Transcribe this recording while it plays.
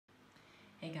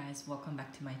Hey guys, welcome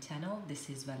back to my channel. This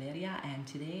is Valeria and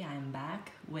today I'm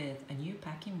back with a new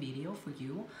packing video for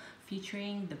you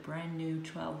featuring the brand new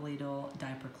Twelvelittle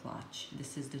diaper clutch.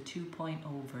 This is the 2.0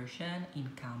 version in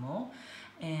Camo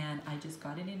and I just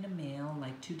got it in the mail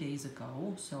like 2 days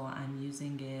ago, so I'm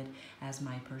using it as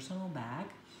my personal bag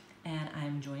and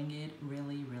I'm enjoying it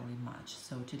really much.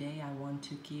 So today I want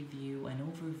to give you an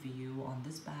overview on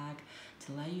this bag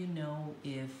to let you know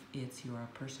if it's your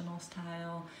personal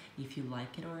style, if you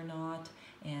like it or not,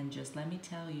 and just let me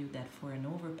tell you that for an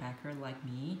overpacker like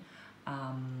me,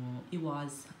 it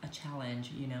was a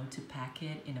challenge, you know, to pack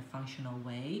it in a functional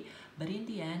way, but in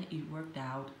the end it worked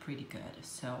out pretty good.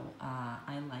 So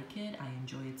I like it, I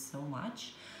enjoy it so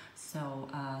much. So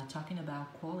talking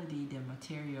about quality, the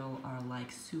material are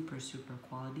like super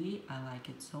quality. I like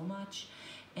it so much,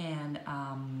 and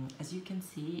as you can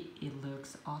see, it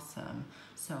looks awesome.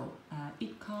 So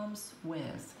it comes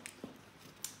with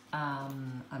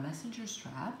a messenger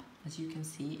strap. As you can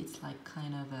see, it's like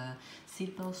kind of a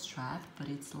seatbelt strap, but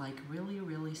it's like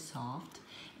really soft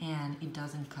and it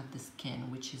doesn't cut the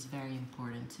skin, which is very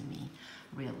important to me,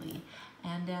 really.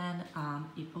 And then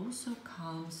it also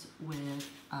comes with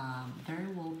very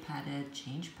well padded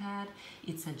change pad.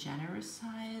 It's a generous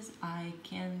size. I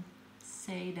can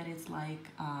say that it's like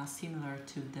similar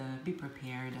to the Be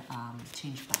Prepared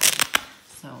change pad.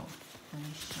 So let me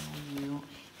show you.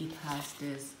 It has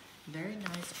this very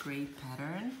nice gray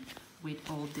pattern with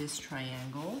all these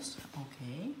triangles,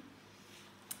 okay,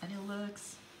 and it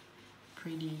looks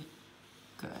pretty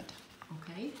good,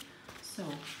 okay. So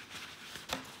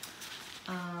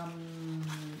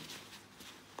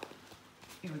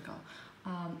here we go.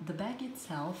 The bag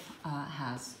itself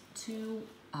has two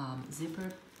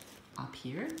zipper up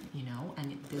here, you know,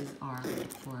 and these are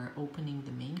for opening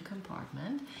the main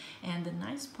compartment. And the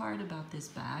nice part about this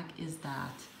bag is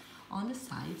that on the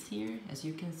sides here, as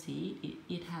you can see,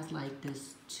 it has like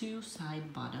this two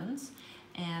side buttons,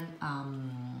 and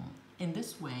in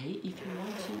this way, if you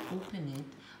want to open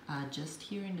it just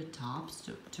here in the tops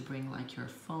to bring like your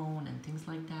phone and things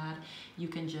like that, you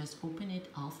can just open it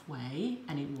halfway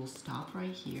and it will stop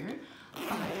right here.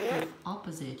 But if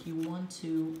opposite, you want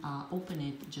to open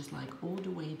it just like all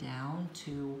the way down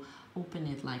to open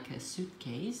it like a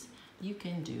suitcase, you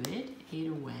can do it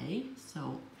either way.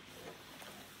 So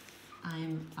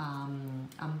I'm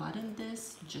unbuttoning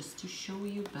this just to show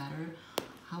you better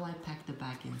how I pack the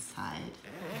bag inside.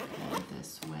 Okay,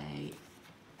 this way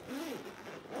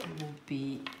it will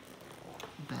be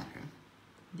better.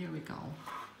 There we go.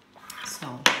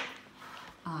 So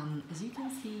as you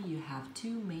can see, you have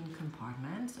two main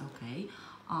compartments, okay.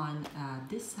 On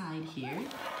this side here,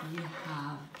 you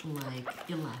have like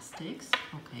elastics,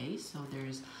 okay. So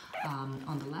there's,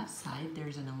 on the left side,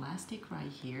 there's an elastic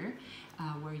right here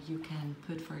where you can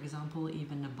put, for example,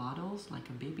 even the bottles, like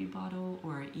a baby bottle,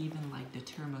 or even like the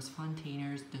thermos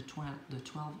containers, the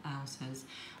 12 ounces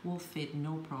will fit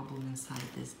no problem inside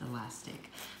this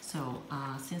elastic. So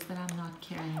since that I'm not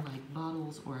carrying like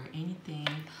bottles or anything,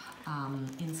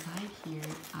 inside here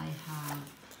I have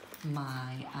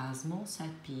my small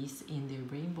set piece in the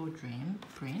rainbow dream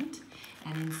print,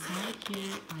 and inside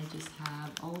here I just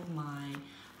have all of my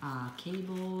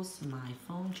cables, my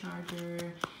phone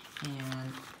charger,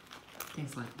 and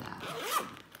things like that.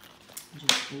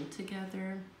 Just pull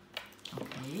together,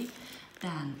 okay.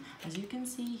 Then, as you can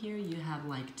see here, you have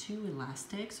like two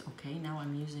elastics, okay. Now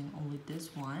I'm using only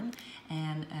this one,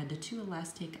 and the two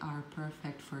elastic are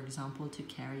perfect, for example, to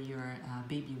carry your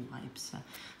baby wipes.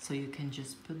 So you can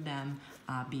just put them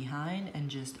behind and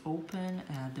just open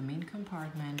the main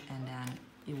compartment, and then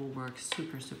it will work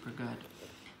super good.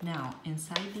 Now,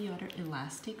 inside the other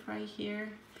elastic right here,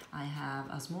 I have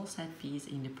a small set piece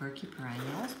in the Perky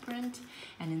Perennials print,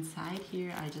 and inside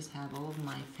here I just have all of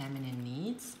my feminine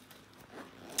needs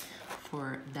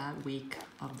for that week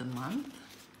of the month,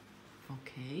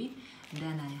 okay.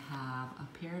 Then I have a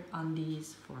pair of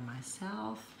undies for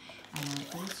myself, and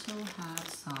I also have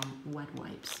some wet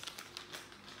wipes,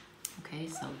 okay.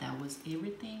 So that was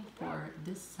everything for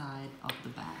this side of the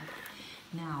bag.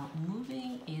 Now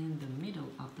moving in the middle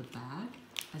of the bag,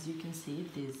 as you can see,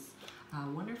 this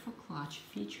wonderful clutch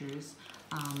features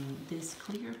this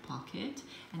clear pocket,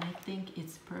 and I think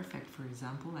it's perfect, for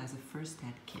example, as a first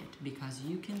aid kit, because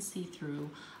you can see through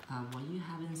what you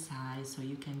have inside, so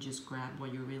you can just grab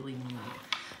what you really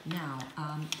need. Now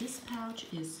this pouch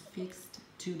is fixed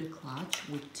to the clutch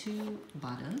with two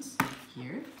buttons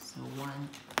here, so 1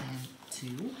 and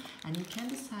 2, and you can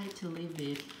decide to leave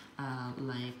it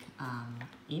like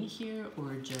in here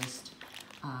or just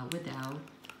without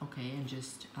okay, and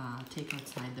just take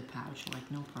outside the pouch, like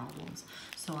no problems.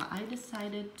 So I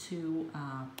decided to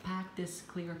pack this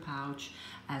clear pouch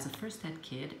as a first aid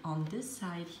kit. On this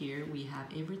side here, we have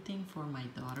everything for my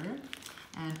daughter.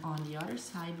 And on the other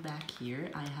side back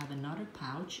here, I have another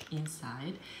pouch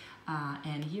inside.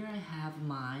 And here I have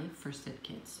my first aid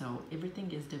kit. So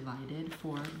everything is divided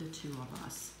for the two of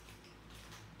us.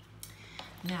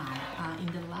 Now, in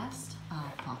the last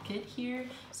pocket here,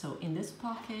 so in this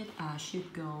pocket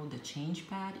should go the change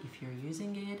pad if you're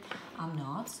using it. I'm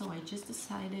not, so I just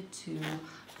decided to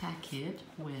pack it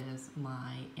with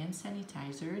my hand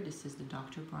sanitizer. This is the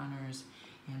Dr. Bronner's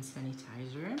hand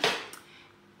sanitizer.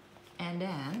 And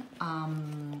then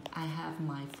I have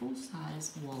my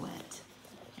full-size wallet.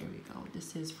 Here we go.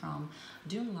 This is from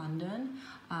Dune London.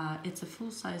 It's a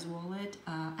full-size wallet.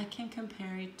 I can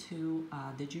compare it to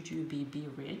the Jujube Be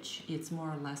Rich. It's more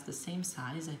or less the same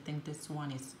size. I think this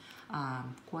one is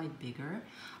quite bigger.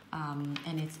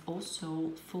 And it's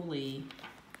also fully,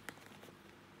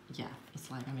 yeah, it's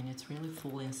like, I mean, it's really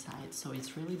full inside. So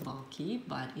it's really bulky,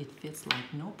 but it fits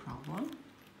like no problem.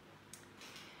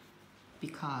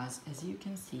 Because as you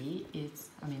can see, it's,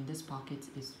 I mean, this pocket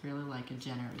is really like a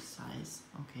generous size,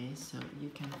 okay? So you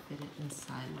can fit it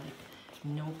inside like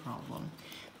no problem.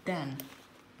 Then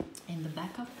in the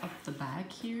back of the bag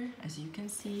here, as you can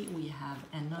see, we have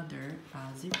another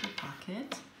zipper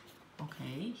pocket,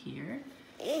 okay, here.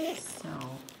 So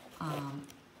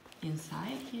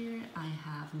inside here, I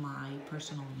have my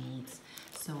personal needs.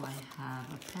 So I have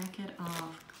a packet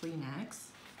of Kleenex.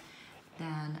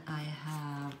 Then I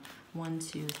have 1,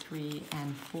 2, 3,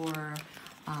 and 4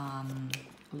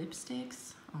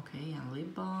 lipsticks, okay, and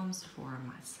lip balms for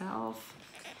myself.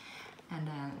 And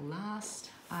then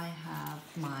last, I have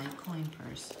my coin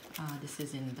purse. This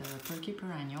is in the Perky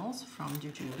Perennials from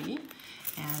Jujube.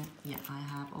 And yeah, I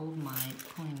have all of my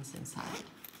coins inside.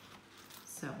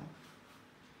 So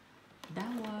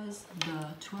that was the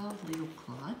 12Little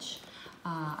clutch.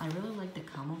 I really like the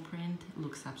camo print. It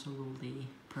looks absolutely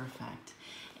perfect.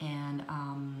 And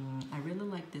I really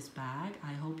like this bag.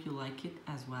 I hope you like it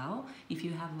as well. If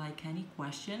you have like any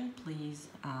question, please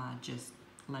just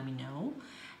let me know.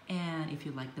 And if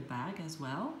you like the bag as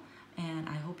well. And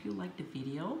I hope you like the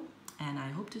video. And I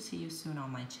hope to see you soon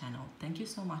on my channel. Thank you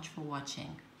so much for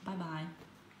watching. Bye bye.